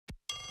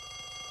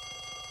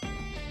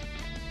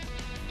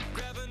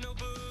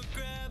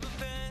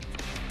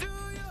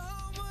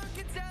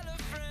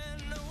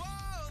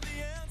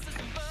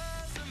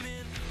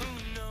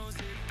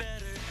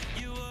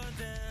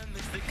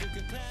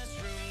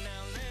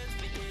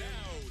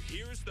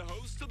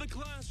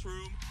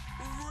ClassH-Room,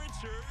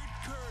 Richard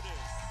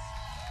Curtis.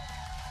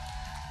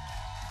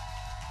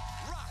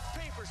 Rock,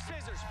 paper,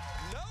 scissors.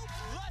 Nope,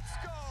 let's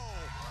go.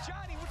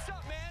 Johnny, what's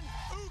up, man?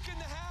 Ook in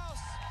the house.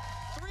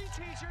 3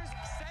 teachers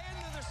saying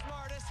they're the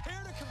smartest,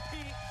 here to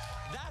compete.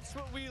 That's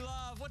what we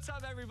love. What's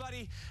up,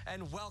 everybody?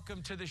 And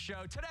welcome to the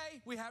show.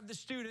 Today, we have the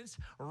students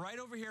right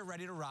over here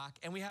ready to rock,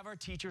 and we have our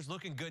teachers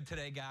looking good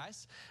today,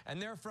 guys.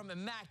 And they're from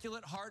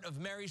Immaculate Heart of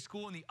Mary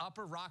School in the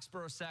Upper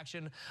Roxborough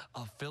section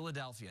of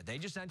Philadelphia. They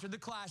just entered the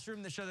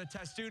classroom to show the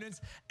test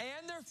students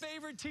and their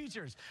favorite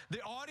teachers.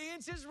 The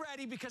audience is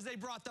ready because they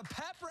brought the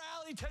pep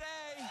rally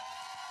today.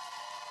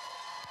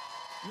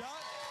 Yup.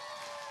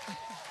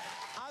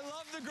 I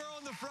love the girl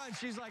in the front.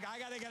 She's like, I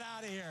got to get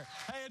out of here.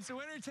 Hey, it's a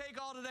winner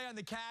take all today on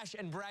the cash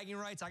and bragging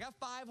rights. I got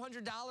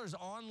 $500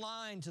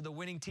 online to the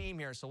winning team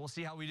here, so we'll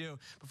see how we do.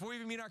 Before we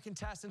even meet our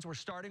contestants, we're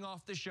starting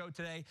off the show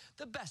today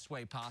the best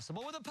way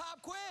possible with a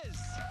pop quiz.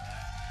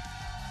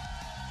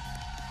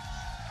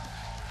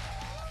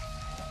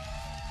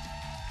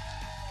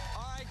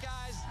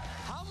 Guys,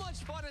 how much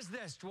fun is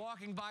this?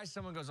 Walking by,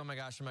 someone goes, oh my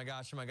gosh, oh my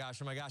gosh, oh my gosh,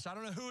 oh my gosh. I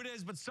don't know who it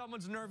is, but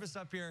someone's nervous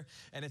up here,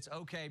 and it's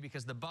okay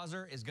because the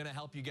buzzer is going to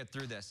help you get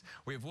through this.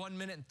 We have 1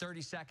 minute and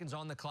 30 seconds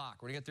on the clock.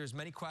 We're going to get through as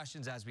many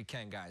questions as we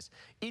can, guys.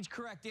 Each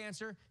correct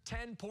answer,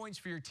 10 points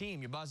for your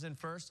team. You buzz in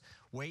first.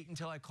 Wait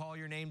until I call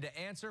your name to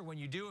answer. When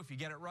you do, if you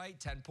get it right,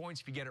 10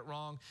 points. If you get it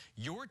wrong,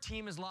 your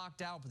team is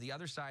locked out, but the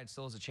other side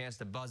still has a chance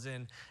to buzz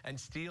in and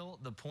steal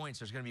the points.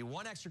 There's going to be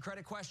 1 extra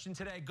credit question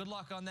today. Good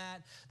luck on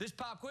that. This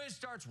pop quiz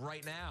starts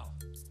right now.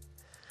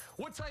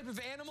 What type of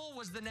animal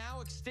was the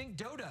now extinct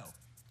dodo?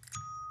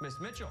 Miss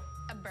Mitchell.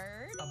 A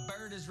bird. A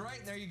bird is right,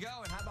 and there you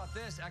go. And how about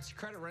this? Extra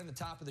credit right in the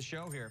top of the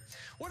show here.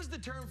 What is the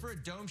term for a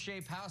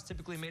dome-shaped house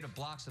typically made of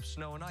blocks of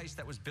snow and ice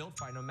that was built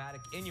by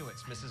nomadic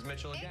Inuits? Mrs.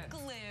 Mitchell again.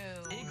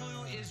 Igloo.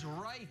 Igloo is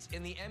right.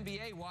 In the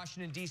NBA,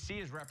 Washington, D.C.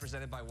 is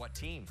represented by what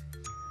team?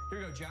 Here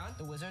we go, John.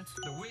 The Wizards.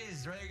 The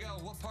Wiz, there you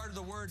go. What part of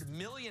the word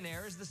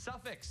millionaire is the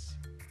suffix?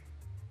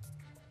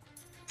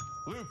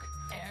 Luke.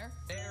 Air.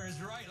 Air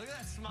is right. Look at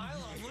that smile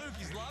on Luke.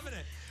 He's loving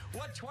it.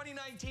 What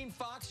 2019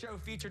 Fox show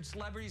featured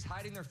celebrities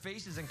hiding their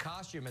faces in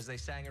costume as they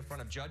sang in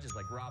front of judges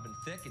like Robin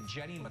Thicke and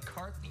Jenny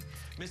McCarthy?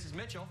 Mrs.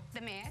 Mitchell.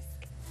 The Mask.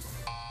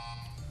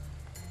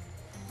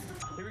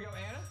 Here we go,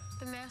 Anna.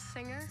 The Masked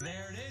Singer.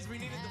 There it is. We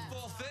needed the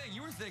full thing.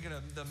 You were thinking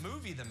of the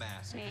movie The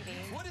Mask. Maybe.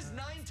 What is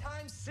 9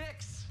 times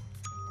 6?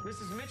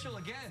 Mrs. Mitchell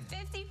again.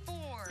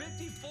 54.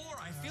 54.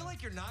 I feel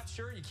like you're not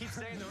sure. You keep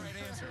saying the right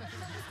answer.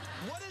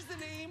 What is the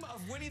name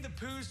of Winnie the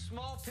Pooh's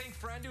small pink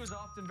friend who is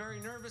often very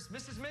nervous?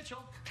 Mrs.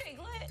 Mitchell.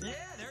 Piglet. Yeah,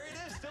 there it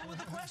is. Still with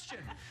the question.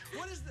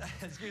 What is the,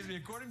 excuse me,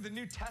 according to the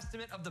New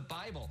Testament of the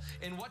Bible,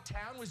 in what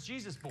town was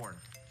Jesus born?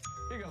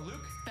 Here you go,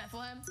 Luke.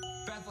 Bethlehem.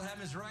 Bethlehem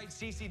is right.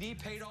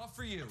 CCD paid off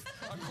for you.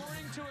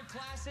 According to a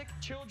classic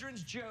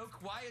children's joke,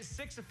 why is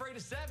 6 afraid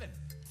of 7?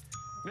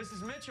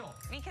 Mrs. Mitchell.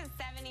 Because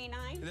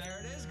 79.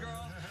 There it is,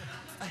 girl.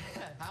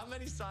 How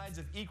many sides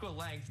of equal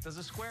length does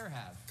a square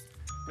have?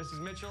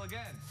 Mrs. Mitchell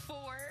again. 4.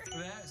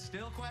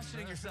 Still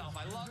questioning yourself.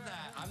 I love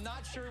that. I'm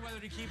not sure whether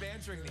to keep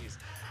answering these.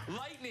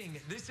 Lightning,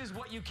 this is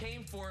what you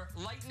came for.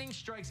 Lightning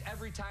strikes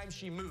every time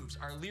she moves.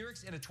 Are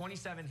lyrics in a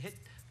 27 hit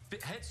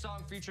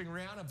song featuring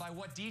Rihanna by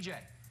what DJ?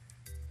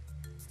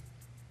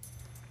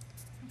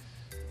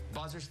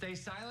 Buzzer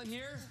stays silent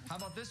here. How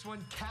about this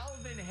one?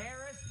 Calvin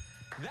Harris.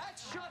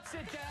 That shuts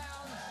it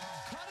down.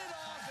 Cut it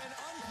off and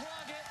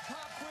unplug it.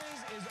 Pop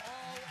quiz is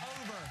all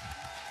over.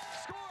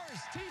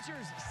 Scores,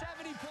 teachers,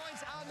 70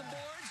 points on the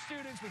board.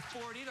 Students with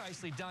 40.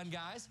 Nicely done,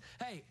 guys.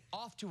 Hey,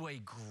 off to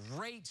a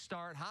great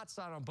start. Hot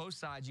start on both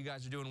sides. You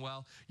guys are doing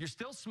well. You're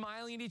still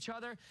smiling at each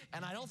other,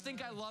 and I don't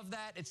think I love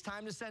that. It's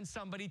time to send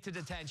somebody to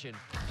detention.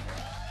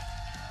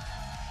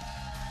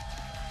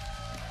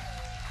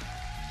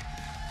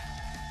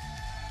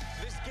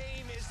 This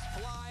game is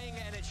flying,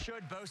 and it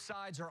should. Both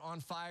sides are on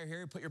fire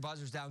here. Put your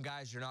buzzers down,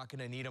 guys. You're not going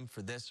to need them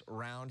for this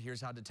round.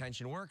 Here's how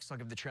detention works. I'll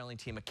give the trailing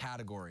team a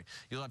category.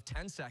 You'll have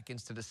 10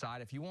 seconds to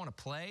decide if you want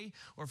to play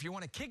or if you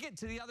want to kick it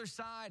to the other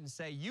side and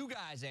say, you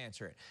guys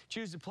answer it.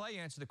 Choose to play,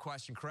 answer the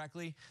question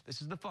correctly.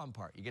 This is the fun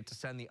part. You get to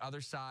send the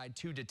other side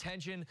to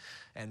detention,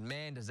 and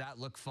man, does that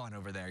look fun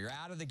over there. You're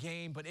out of the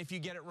game, but if you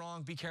get it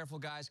wrong, be careful,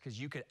 guys, because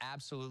you could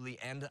absolutely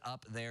end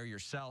up there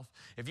yourself.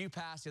 If you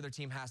pass, the other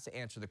team has to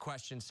answer the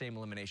question. Same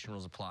elimination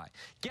rules apply.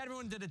 Get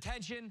everyone to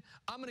detention.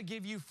 I'm going to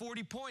give you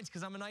 40 points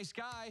because I'm a nice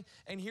guy.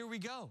 And here we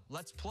go.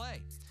 Let's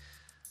play.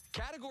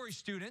 Category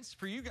students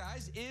for you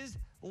guys is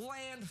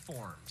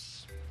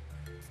landforms.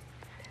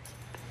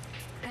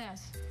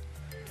 Pass.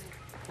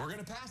 We're going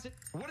to pass it.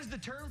 What is the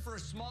term for a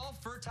small,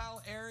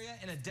 fertile area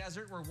in a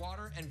desert where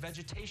water and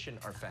vegetation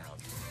are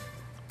found?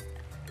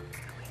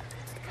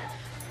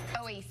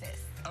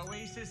 Oasis.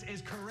 Oasis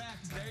is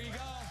correct. There you go.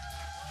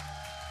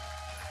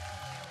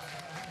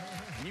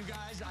 You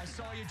guys, I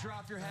saw you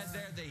drop your head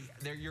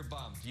there. You're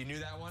bummed. You knew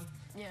that one?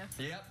 Yeah.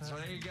 Yep, so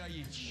there you go.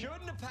 You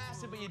shouldn't have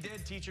passed it, but you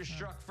did. Teacher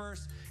struck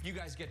first. You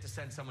guys get to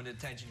send someone to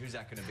detention. Who's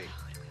that going to be?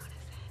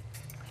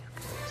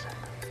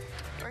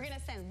 We're going to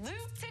send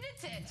Luke to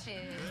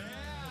detention.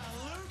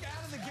 Yeah, Luke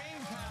out of the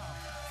game, pal.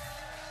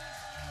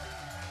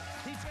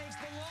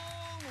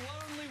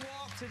 lonely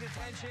walk to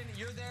detention.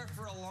 You're there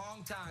for a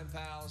long time,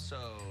 pal,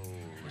 so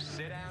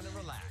sit down and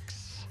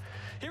relax.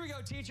 Here we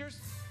go,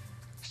 teachers.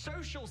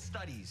 Social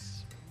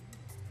studies.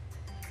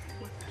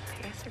 All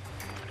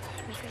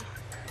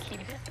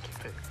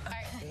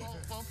right,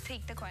 we'll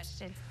take the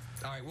question.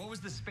 All right, what was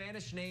the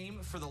Spanish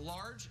name for the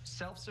large,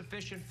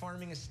 self-sufficient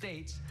farming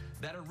estates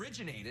that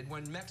originated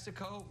when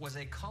Mexico was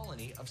a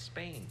colony of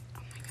Spain? Oh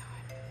my God.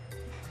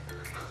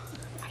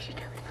 I should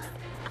know that.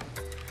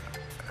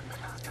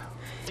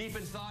 Deep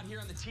in thought here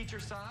on the teacher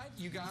side,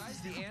 you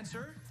guys, the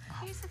answer?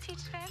 I used to teach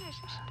Spanish.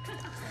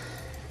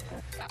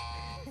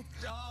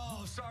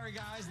 Oh, sorry,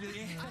 guys. The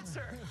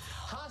answer,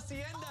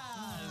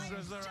 haciendas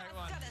was the right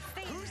one.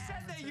 Who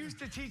said they used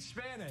to teach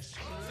Spanish?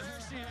 There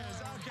she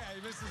is. Okay,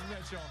 Mrs.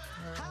 Mitchell.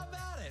 How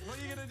about it? What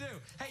are you going to do?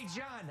 Hey,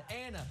 John,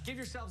 Anna, give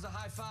yourselves a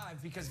high five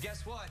because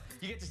guess what?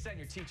 You get to send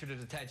your teacher to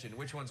detention.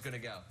 Which one's going to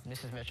go?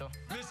 Mrs. Mitchell.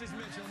 Mrs.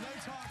 Mitchell. No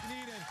talk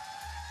needed.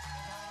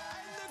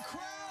 And the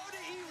crowd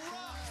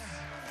erupts.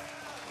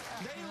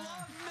 They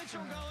love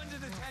Mitchell going to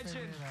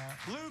detention.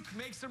 Luke,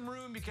 make some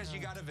room because you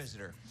got a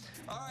visitor.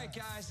 All right,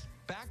 guys,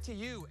 back to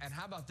you. And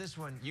how about this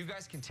one? You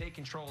guys can take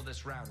control of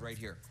this round right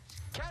here.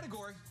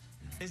 Category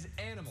is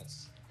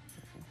animals.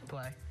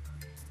 Play.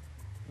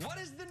 What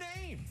is the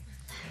name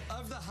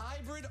of the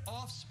hybrid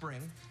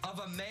offspring of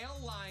a male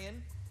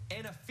lion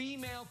and a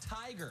female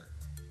tiger?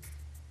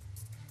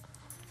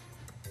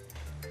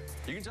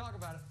 You can talk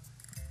about it.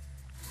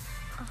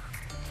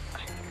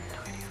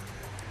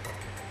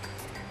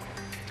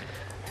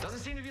 Doesn't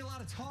seem to be a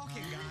lot of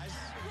talking, guys.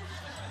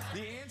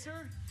 The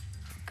answer?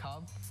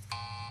 Cub.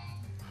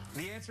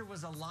 The answer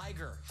was a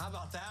liger. How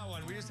about that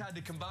one? We just had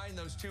to combine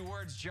those two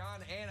words.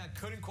 John, Anna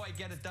couldn't quite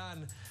get it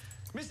done.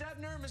 Miss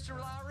Ebner, Mr.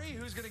 Lowry,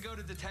 who's going to go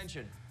to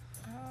detention?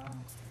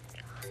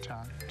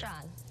 John.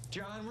 John.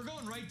 John, we're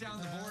going right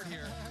down the board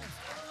here.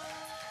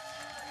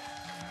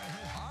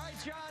 All right,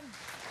 John.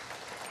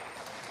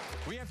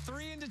 We have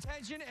 3 in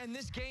detention, and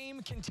this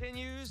game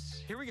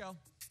continues. Here we go.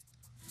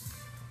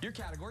 Your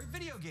category,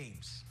 video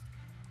games.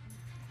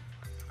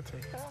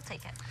 We'll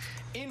take it.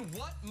 In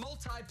what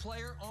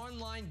multiplayer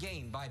online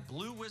game by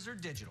Blue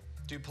Wizard Digital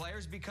do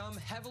players become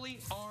heavily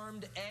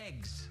armed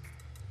eggs?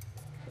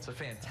 It's a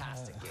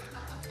fantastic game.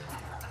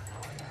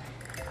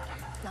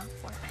 Not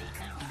Fortnite,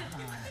 no.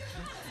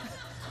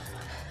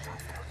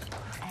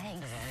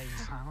 Eggs.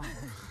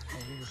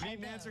 Need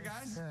an answer,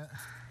 guys?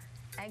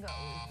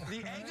 Eggos. The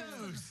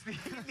Eggos. The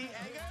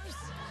Eggos?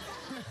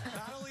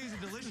 Not only is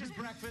it delicious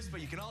breakfast,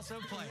 but you can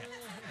also play it.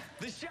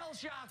 The Shell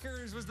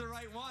Shockers was the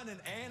right one. And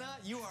Anna,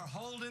 you are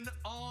holding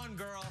on,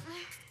 girl.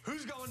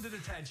 Who's going to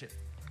detention?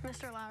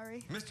 Mr.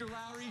 Lowry. Mr.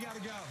 Lowry, you got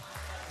to go.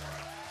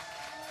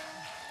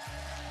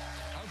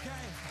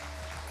 Okay.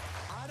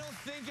 I don't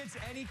think it's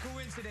any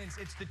coincidence.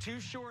 It's the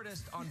 2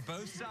 shortest on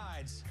both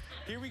sides.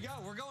 Here we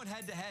go. We're going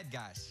head to head,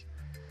 guys.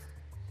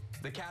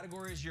 The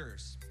category is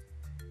yours.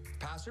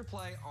 Pass or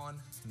play on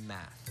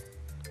math.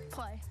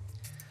 Play.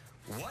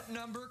 What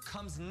number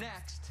comes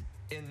next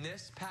in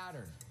this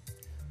pattern?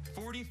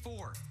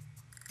 44,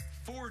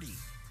 40,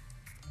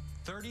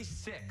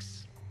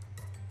 36.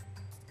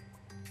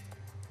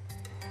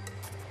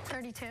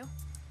 32.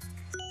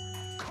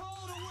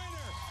 Called a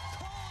winner.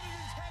 Called a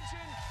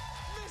detention.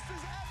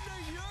 Mrs. Ebner,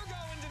 you're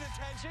going to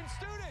detention.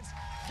 Students,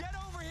 get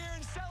over here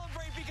and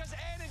celebrate because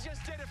Anna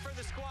just did it for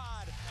the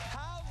squad.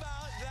 How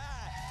about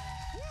that?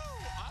 Woo!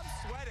 I'm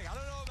sweating. I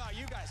don't know about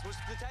you guys. Was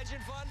detention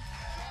fun?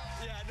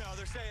 Yeah, no,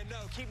 they're saying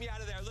no. Keep me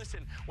out of there.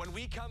 Listen, when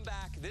we come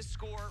back, this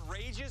score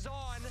rages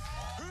on.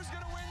 Who's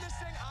going to win this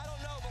thing? I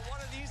don't know, but one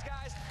of these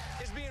guys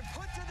is being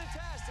put to the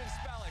test in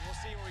spelling. We'll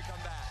see when we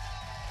come back.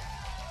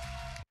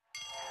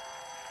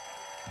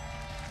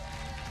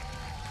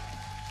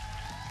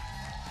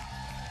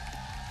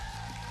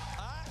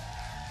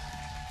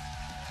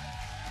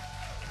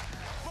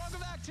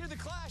 To the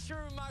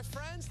classroom, my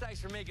friends. Thanks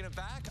for making it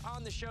back.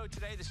 On the show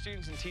today, the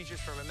students and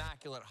teachers from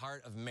Immaculate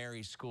Heart of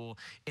Mary School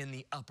in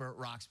the Upper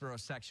Roxborough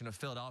section of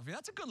Philadelphia.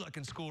 That's a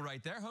good-looking school right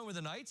there, home of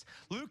the Knights.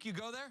 Luke, you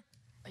go there?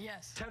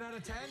 Yes. 10 out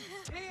of 10?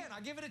 10. I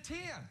give it a 10.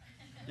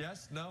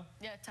 Yes? No?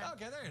 Yeah, 10.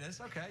 Okay, there it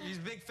is. Okay. He's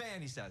a big fan,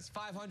 he says.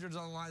 500's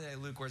on the line today.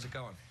 Luke, where's it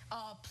going?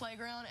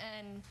 Playground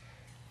and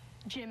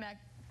gym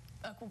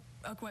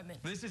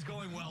equipment. This is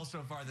going well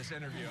so far, this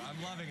interview.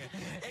 I'm loving it.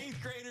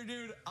 8th grader,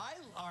 dude.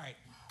 All right.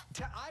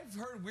 I've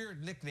heard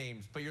weird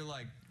nicknames, but you're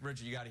like,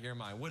 Richard, you got to hear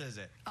mine. What is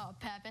it?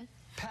 Pappin.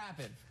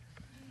 Pappin.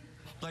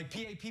 Like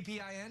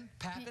P-A-P-P-I-N?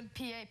 Pappin?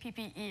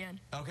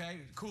 P-A-P-P-E-N. Okay,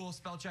 cool.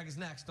 Spell check is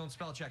next. Don't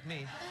spell check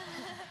me.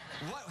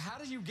 What? How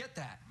did you get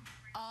that?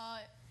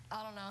 I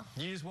don't know.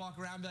 You just walk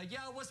around and be like,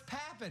 yo, what's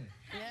Pappin?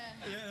 Yeah.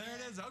 Yeah, there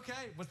it is.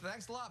 Okay.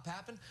 Thanks a lot,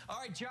 Pappin. All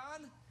right,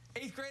 John,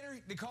 8th grader.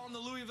 They call him the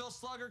Louisville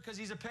Slugger because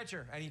he's a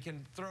pitcher and he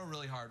can throw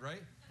really hard,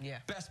 right? Yeah.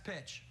 Best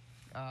pitch?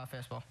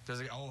 Fastball. Does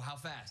he? Oh, how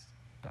fast?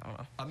 I don't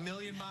know.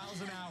 1,000,000 miles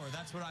an hour.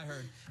 That's what I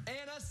heard.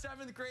 Anna,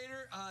 7th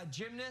grader,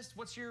 gymnast.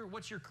 What's your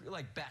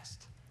like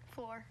best?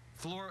 Floor.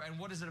 Floor. And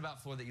what is it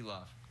about floor that you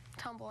love?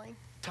 Tumbling.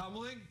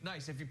 Tumbling.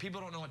 Nice. If people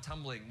don't know what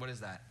tumbling, what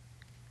is that?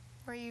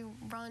 where you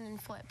run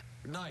and flip.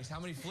 Nice. How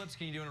many flips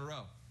can you do in a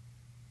row?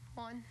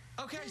 1.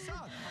 Okay, so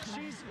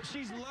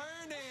she's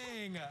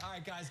learning. All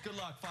right, guys, good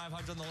luck.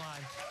 500 on the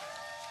line.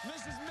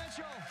 Mrs.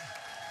 Mitchell.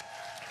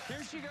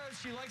 Here she goes.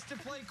 She likes to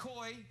play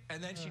coy,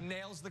 and then she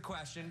nails the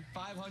question.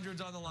 500's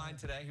on the line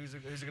today. Who's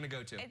it going to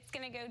go to? It's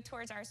going to go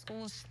towards our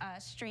school's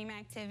stream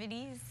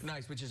activities.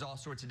 Nice, which is all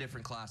sorts of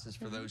different classes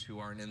for those who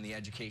aren't in the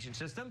education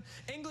system.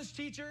 English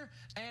teacher,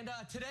 and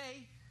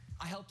today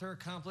I helped her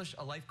accomplish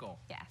a life goal.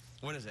 Yes.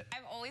 What is it?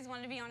 I've always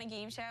wanted to be on a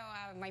game show.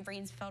 My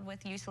brain's filled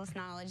with useless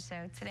knowledge,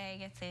 so today I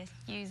get to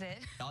use it.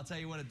 I'll tell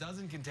you what it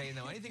doesn't contain,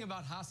 though. Anything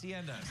about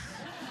haciendas.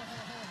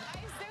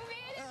 I'm so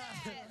bad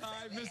at it. All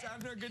right, Miss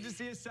Ebner, good to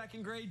see you,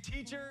 second grade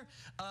teacher.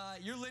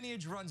 Your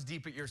lineage runs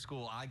deep at your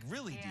school,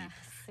 really deep.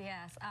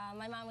 Yes.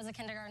 My mom was a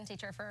kindergarten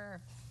teacher for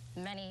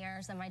many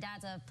years, and my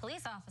dad's a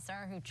police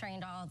officer who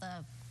trained all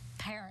the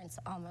parents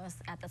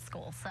almost at the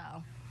school, so.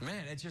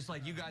 Man, it's just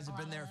like you guys have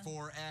been there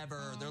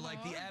forever. They're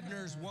like, the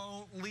Ebners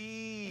won't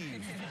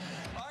leave.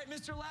 All right,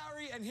 Mr.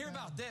 Lowry, and hear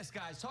about this,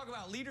 guys. Talk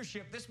about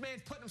leadership. This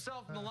man's putting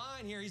himself in the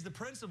line here. He's the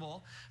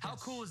principal. How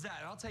cool is that?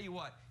 And I'll tell you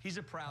what, he's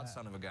a proud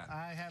son of a gun.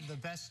 I have the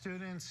best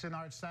students in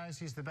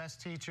Archdiocese, the best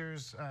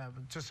teachers,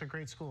 just a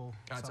great school.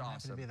 That's so I'm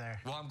awesome. happy to be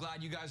there. Well, I'm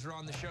glad you guys are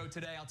on the show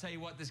today. I'll tell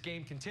you what, this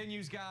game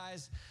continues,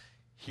 guys.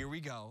 Here we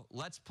go.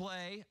 Let's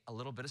play a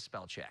little bit of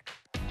spell check.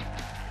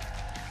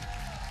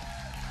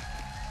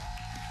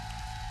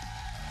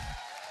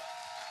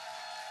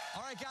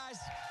 All right, guys,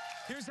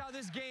 here's how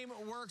this game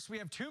works. We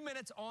have 2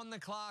 minutes on the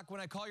clock.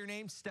 When I call your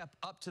name, step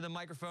up to the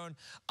microphone.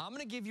 I'm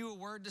going to give you a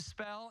word to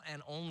spell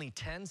and only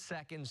 10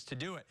 seconds to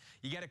do it.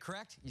 You get it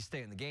correct, you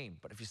stay in the game.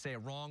 But if you say a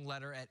wrong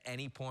letter at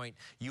any point,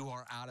 you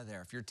are out of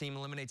there. If your team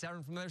eliminates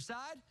everyone from the other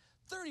side,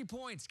 30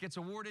 points gets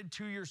awarded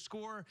to your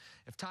score.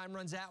 If time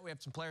runs out, we have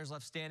some players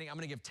left standing. I'm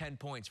going to give 10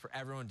 points for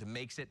everyone who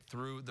makes it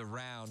through the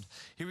round.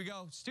 Here we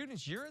go.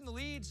 Students, you're in the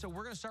lead, so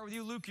we're going to start with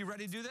you. Luke, you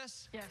ready to do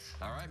this? Yes.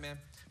 All right, man.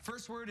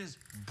 First word is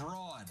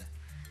broad.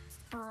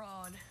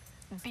 Broad.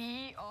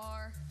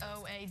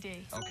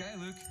 B-R-O-A-D. Okay,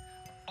 Luke.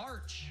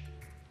 Arch.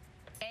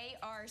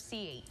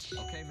 A-R-C-H.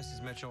 Okay,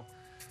 Mrs. Mitchell.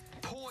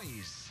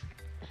 Poise.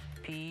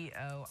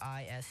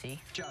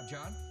 P-O-I-S-E. Good job,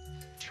 John.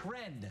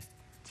 Trend.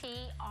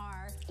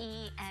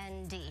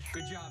 T-R-E-N-D.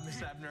 Good job,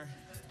 Miss Ebner.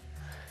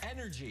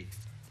 Energy.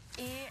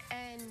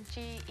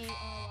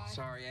 E-N-G-E-R-Y.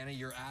 Sorry, Anna,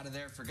 you're out of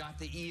there. Forgot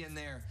the E in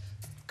there.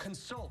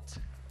 Consult.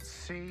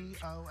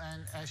 C-O-N-S-U-L-T.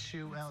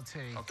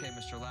 Okay,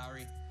 Mr.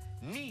 Lowry.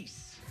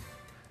 Niece.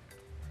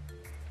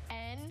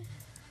 N-E-I-C-E.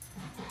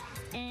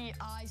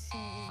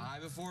 I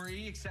before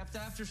E, except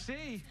after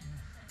C.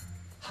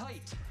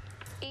 Height.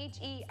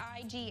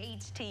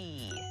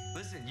 H-E-I-G-H-T.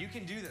 Listen, you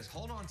can do this.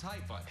 Hold on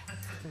tight, bud.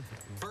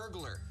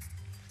 Burglar.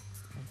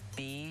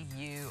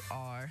 B-U-R-G-U.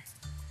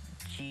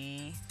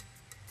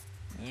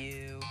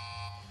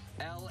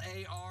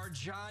 L-A-R.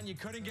 John, you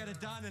couldn't get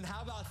it done. And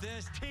how about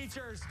this?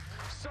 Teachers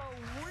sweep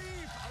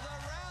the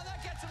round.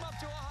 That gets them up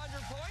to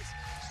 100 points.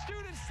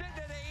 Students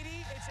sitting at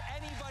 80. It's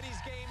anybody's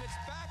game. It's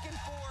back and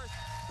forth.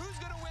 Who's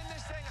going to win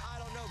this thing? I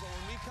don't know. But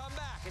when we come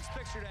back, it's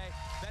picture day.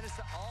 Then it's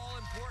the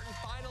all-important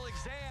final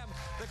exam.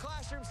 The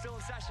classroom's still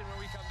in session when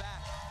we come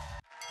back.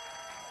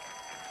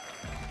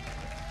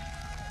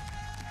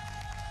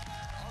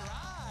 All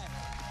right.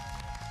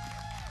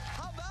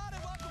 How about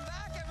it? Welcome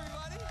back,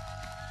 everybody.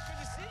 Good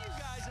to see you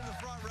guys in the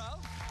front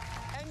row.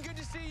 And good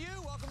to see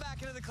you. Welcome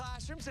back into the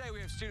classroom. Today we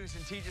have students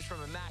and teachers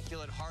from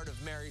Immaculate Heart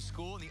of Mary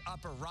School in the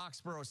Upper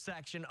Roxborough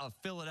section of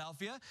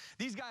Philadelphia.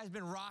 These guys have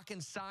been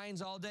rocking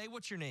signs all day.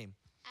 What's your name?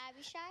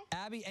 Abishai.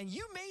 Abby, and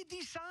you made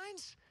these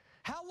signs?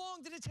 How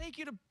long did it take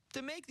you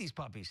to make these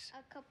puppies?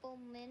 A couple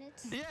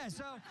minutes. Yeah,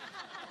 so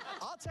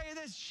I'll tell you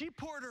this. She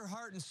poured her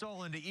heart and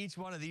soul into each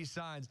one of these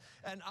signs.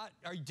 And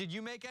did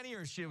you make any,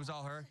 or it was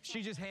all her?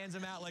 She just hands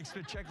them out like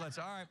chiclets.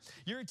 All right.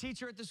 You're a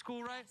teacher at the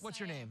school, right? What's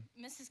your name?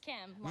 Mrs.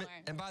 Kim Lauren.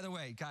 And by the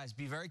way, guys,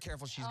 be very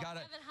careful. She's got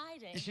a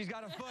She's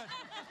got a foot.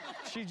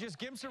 She just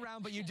gimps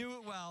around, but you do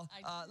it well.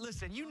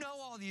 Listen, you know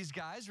all these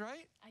guys,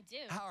 right? I do.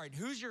 All right.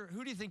 Who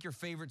do you think your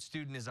favorite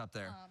student is up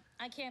there?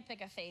 I can't pick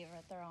a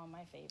favorite. They're all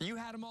my favorite. You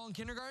had them all in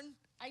kindergarten?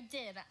 I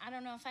did. I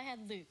don't know if I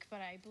had Luke, but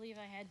I believe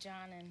I had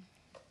John and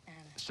Anna.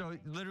 So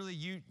literally,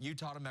 you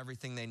taught them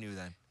everything they knew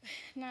then.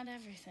 Not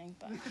everything,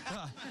 but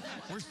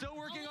we're still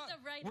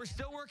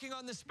working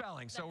on the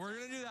spelling, so we're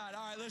gonna do that.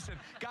 All right, listen,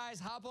 guys,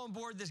 hop on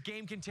board. This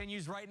game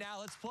continues right now.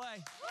 Let's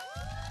play.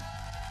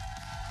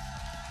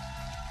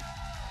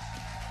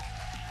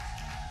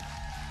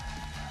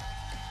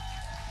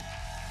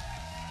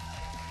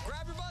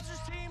 Grab your buzzers,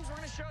 teams. We're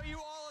going to show you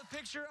all a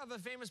picture of a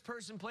famous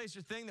person, place,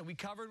 or thing that we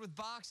covered with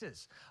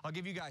boxes. I'll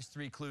give you guys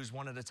 3 clues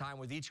one at a time.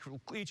 With each clue,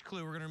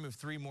 we're going to remove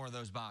 3 more of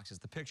those boxes.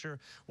 The picture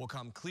will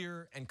come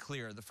clearer and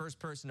clearer. The first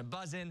person to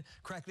buzz in,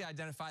 correctly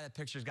identify that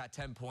picture's got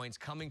 10 points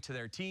coming to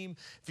their team.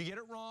 If you get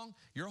it wrong,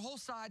 your whole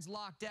side's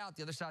locked out.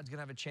 The other side's going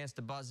to have a chance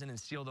to buzz in and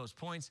steal those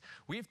points.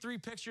 We have 3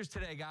 pictures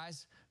today,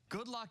 guys.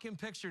 Good luck in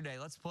picture day.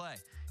 Let's play.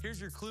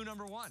 Here's your clue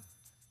number 1.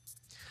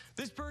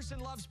 This person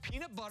loves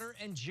peanut butter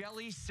and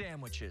jelly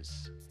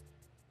sandwiches.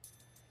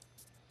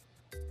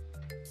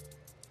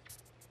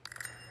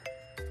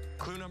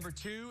 Clue number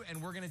 2, and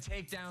we're going to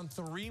take down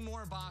 3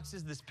 more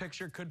boxes. This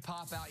picture could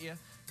pop out you.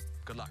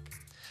 Good luck.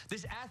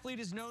 This athlete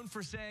is known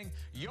for saying,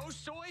 "Yo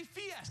soy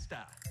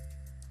fiesta."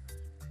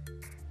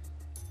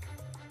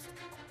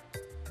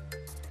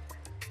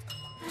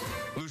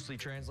 Loosely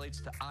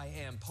translates to "I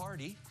am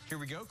party." Here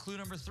we go. Clue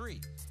number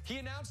 3. He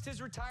announced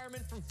his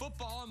retirement from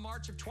football in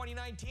March of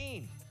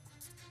 2019.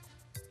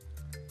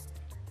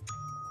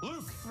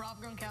 Luke. Rob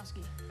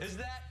Gronkowski. Is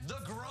that the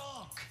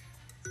Gronk?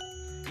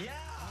 Yeah,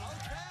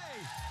 okay.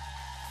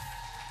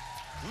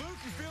 Luke,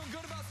 you feeling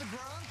good about the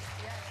Gronk?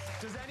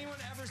 Yes. Does anyone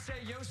ever say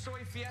 "Yo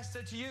soy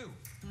fiesta" to you?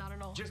 Not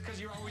at all. Just because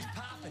you're always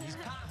popping. He's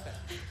popping.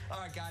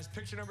 All right, guys,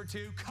 picture number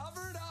 2.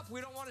 Cover it up. We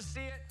don't want to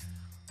see it.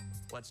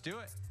 Let's do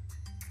it.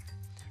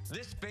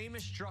 This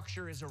famous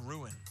structure is a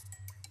ruin.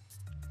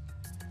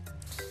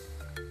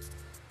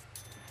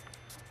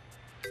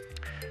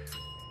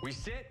 We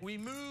sit, we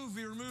move,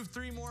 we remove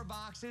 3 more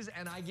boxes,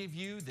 and I give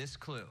you this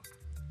clue.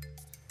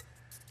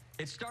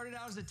 It started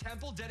out as a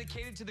temple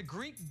dedicated to the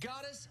Greek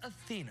goddess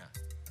Athena.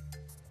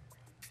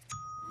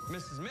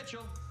 Mrs.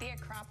 Mitchell. The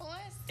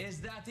Acropolis? Is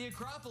that the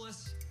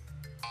Acropolis?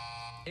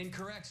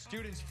 Incorrect.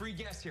 Students, free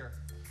guess here.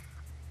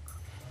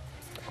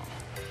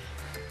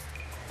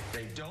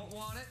 They don't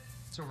want it,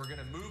 so we're going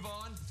to move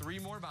on. 3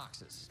 more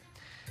boxes.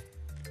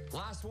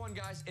 Last one,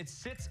 guys. It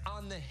sits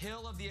on the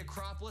hill of the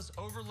Acropolis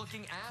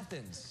overlooking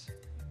Athens.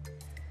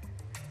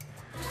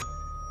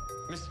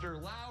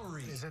 Mr.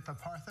 Lowry. Is it the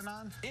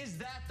Parthenon? Is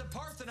that the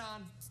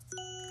Parthenon?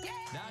 Yay!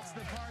 That's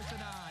the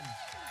Parthenon.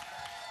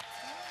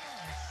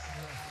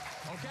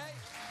 Okay.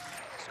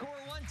 Score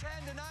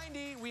 110 to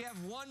 90. We have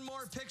 1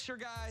 more picture,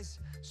 guys.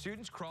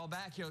 Students, crawl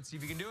back here. Let's see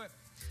if you can do it.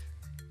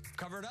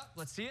 Cover it up.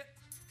 Let's see it.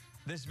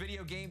 This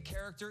video game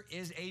character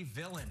is a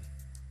villain.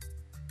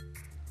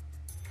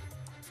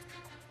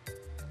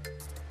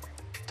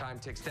 Time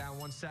ticks down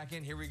 1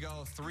 second. Here we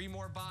go. 3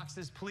 more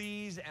boxes,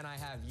 please. And I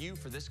have you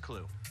for this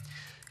clue.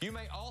 You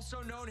may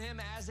also know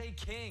him as a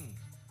king.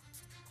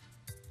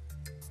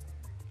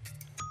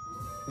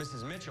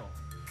 Mrs. Mitchell.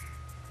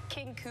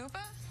 King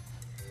Koopa?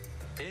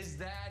 Is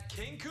that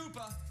King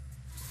Koopa?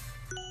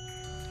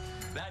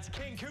 That's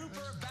King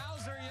Koopa.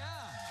 Bowser,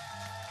 yeah.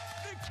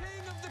 The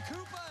king of the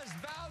Koopas,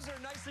 Bowser.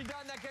 Nicely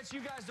done. That gets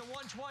you guys to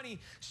 120.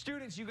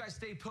 Students, you guys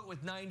stay put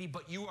with 90,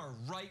 but you are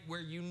right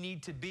where you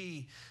need to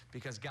be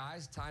because,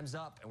 guys, time's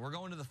up, and we're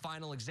going to the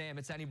final exam.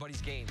 It's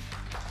anybody's game.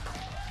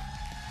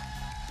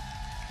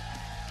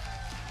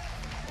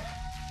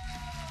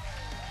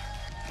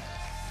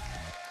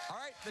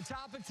 The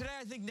topic today,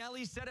 I think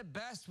Nelly said it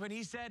best when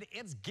he said,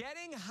 it's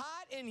getting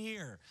hot in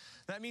here.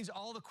 That means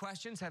all the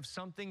questions have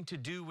something to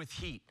do with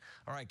heat.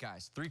 All right,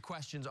 guys, 3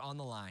 questions on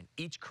the line.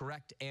 Each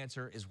correct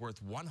answer is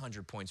worth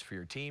 100 points for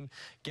your team.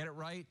 Get it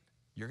right,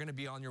 you're going to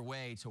be on your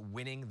way to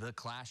winning the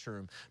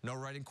classroom. No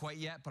writing quite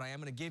yet, but I am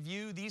going to give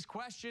you these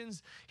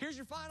questions. Here's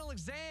your final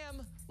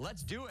exam.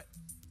 Let's do it.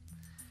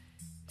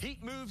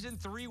 Heat moves in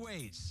 3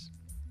 ways.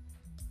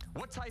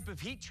 What type of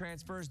heat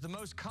transfer is the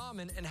most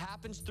common and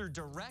happens through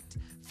direct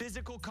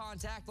physical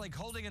contact, like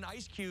holding an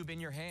ice cube in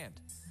your hand?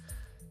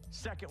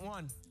 Second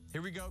one,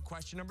 here we go,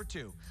 question number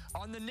 2.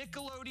 On the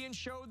Nickelodeon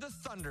show, The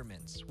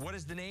Thundermans, what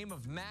is the name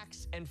of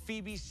Max and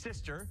Phoebe's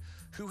sister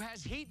who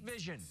has heat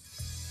vision?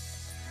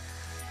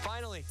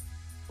 Finally,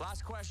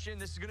 last question,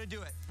 this is gonna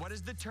do it. What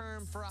is the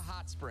term for a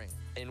hot spring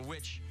in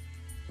which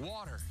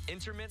water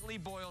intermittently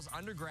boils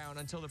underground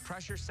until the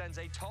pressure sends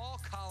a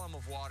tall column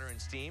of water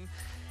and steam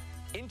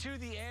into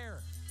the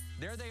air?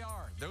 There they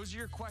are. Those are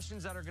your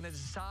questions that are going to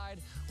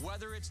decide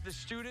whether it's the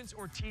students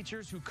or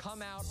teachers who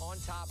come out on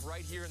top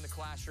right here in the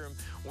classroom.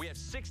 We have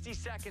 60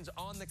 seconds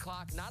on the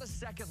clock, not a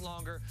second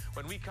longer.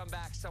 When we come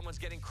back, someone's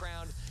getting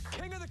crowned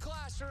King of the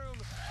Classroom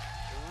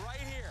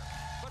right here.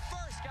 But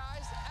first,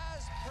 guys,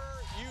 as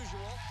per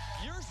usual,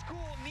 your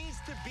school needs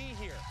to be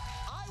here.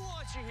 I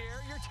want you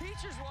here. Your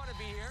teachers want to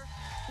be here.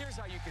 Here's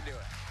how you can do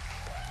it.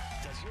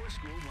 Does your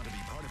school want to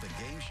be part of a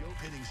game show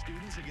pitting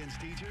students against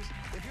teachers?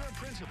 If you're a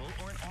principal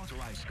or an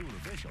authorized school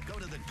official, go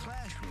to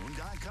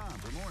theclassroom.com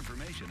for more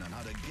information on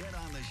how to get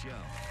on the show.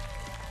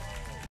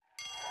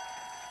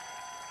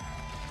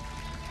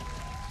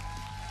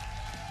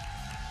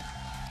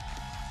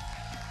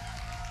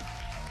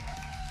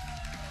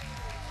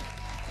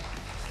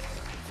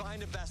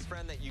 Find a best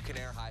friend that you can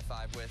air high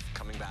five with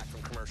coming back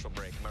from commercial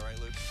break. Am I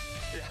right, Luke?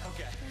 Yeah,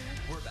 okay.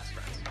 We're best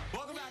friends.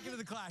 Welcome back into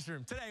the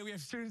classroom. Today we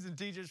have students and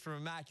teachers from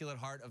Immaculate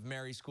Heart of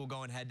Mary School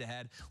going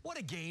head-to-head. What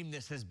a game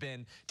this has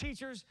been.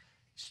 Teachers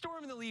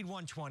storming the lead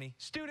 120.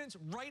 Students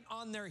right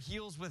on their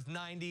heels with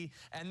 90,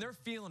 and they're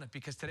feeling it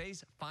because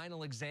today's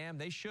final exam,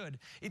 they should.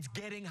 It's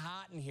getting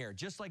hot in here,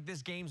 just like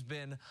this game's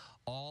been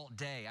all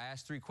day. I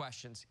asked 3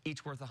 questions,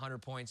 each worth 100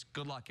 points.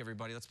 Good luck,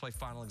 everybody. Let's play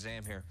final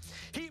exam here.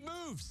 Heat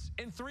moves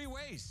in 3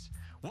 ways.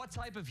 What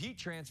type of heat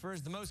transfer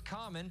is the most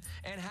common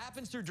and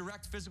happens through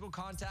direct physical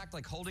contact,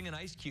 like holding an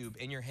ice cube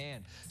in your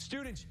hand?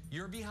 Students,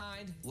 you're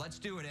behind. Let's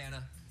do it,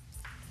 Anna.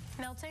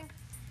 Melting?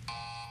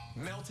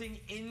 Melting,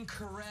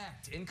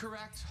 incorrect.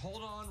 Incorrect.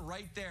 Hold on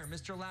right there.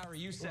 Mr. Lowry,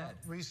 you said.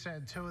 Well, we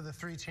said 2 of the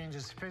 3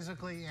 changes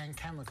physically and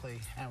chemically,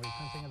 and we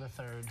couldn't think of the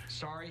third.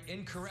 Sorry,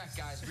 incorrect,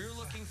 guys. We're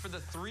looking for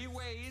the 3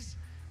 ways: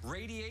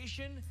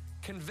 radiation,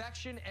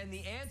 convection, and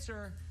the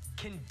answer,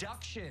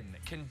 conduction.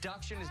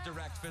 Conduction is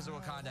direct physical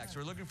contact. So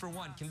we're looking for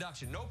 1,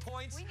 conduction. No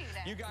points. We knew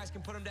that. You guys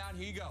can put them down.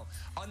 Here you go.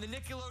 On the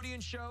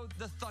Nickelodeon show,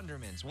 The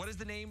Thundermans, what is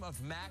the name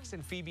of Max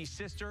and Phoebe's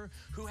sister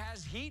who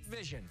has heat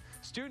vision?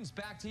 Students,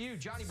 back to you.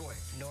 Johnny boy.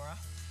 Nora.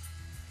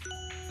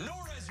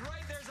 Nora's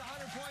right. There's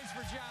 100 points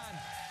for John.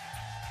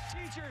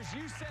 Teachers,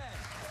 you said.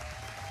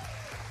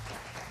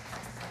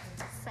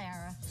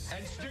 Sarah.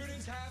 And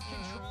students have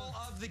control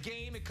of the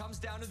game. It comes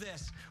down to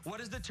this.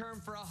 What is the term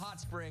for a hot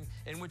spring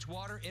in which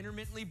water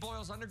intermittently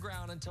boils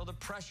underground until the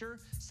pressure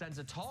sends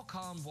a tall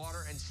column of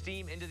water and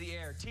steam into the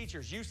air?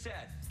 Teachers, you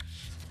said.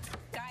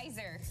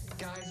 Geyser.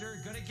 Geyser,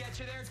 gonna get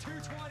you there,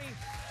 220.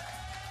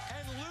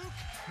 And Luke,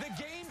 the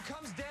game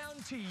comes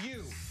down to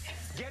you.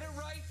 Get it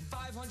right,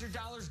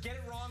 $500. Get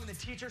it wrong, and the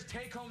teachers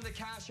take home the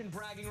cash and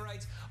bragging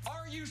rights.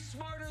 Are you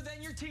smarter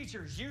than your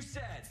teachers? You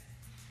said.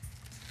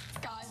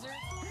 Geyser.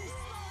 He's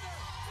smarter.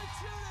 The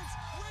students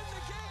win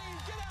the game.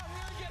 Get out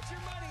here and get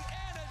your money.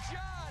 Anna,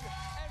 John,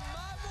 and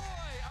my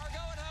boy are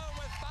going home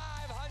with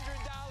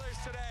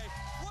 $500 today.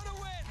 What a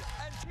win.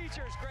 And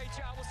teachers, great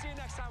job. We'll see you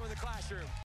next time in the classroom.